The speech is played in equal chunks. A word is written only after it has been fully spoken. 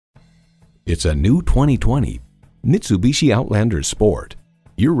It's a new 2020 Mitsubishi Outlander Sport.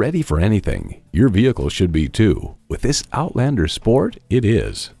 You're ready for anything. Your vehicle should be too. With this Outlander Sport, it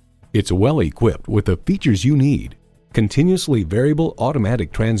is. It's well equipped with the features you need. Continuously variable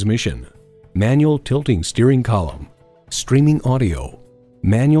automatic transmission, manual tilting steering column, streaming audio,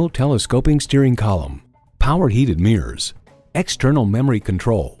 manual telescoping steering column, power heated mirrors, external memory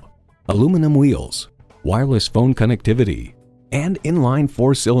control, aluminum wheels, wireless phone connectivity, and inline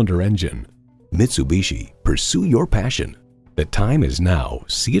 4-cylinder engine. Mitsubishi, pursue your passion. The time is now.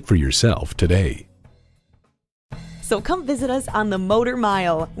 See it for yourself today. So come visit us on the Motor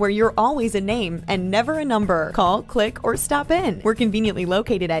Mile, where you're always a name and never a number. Call, click, or stop in. We're conveniently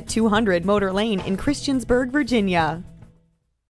located at 200 Motor Lane in Christiansburg, Virginia.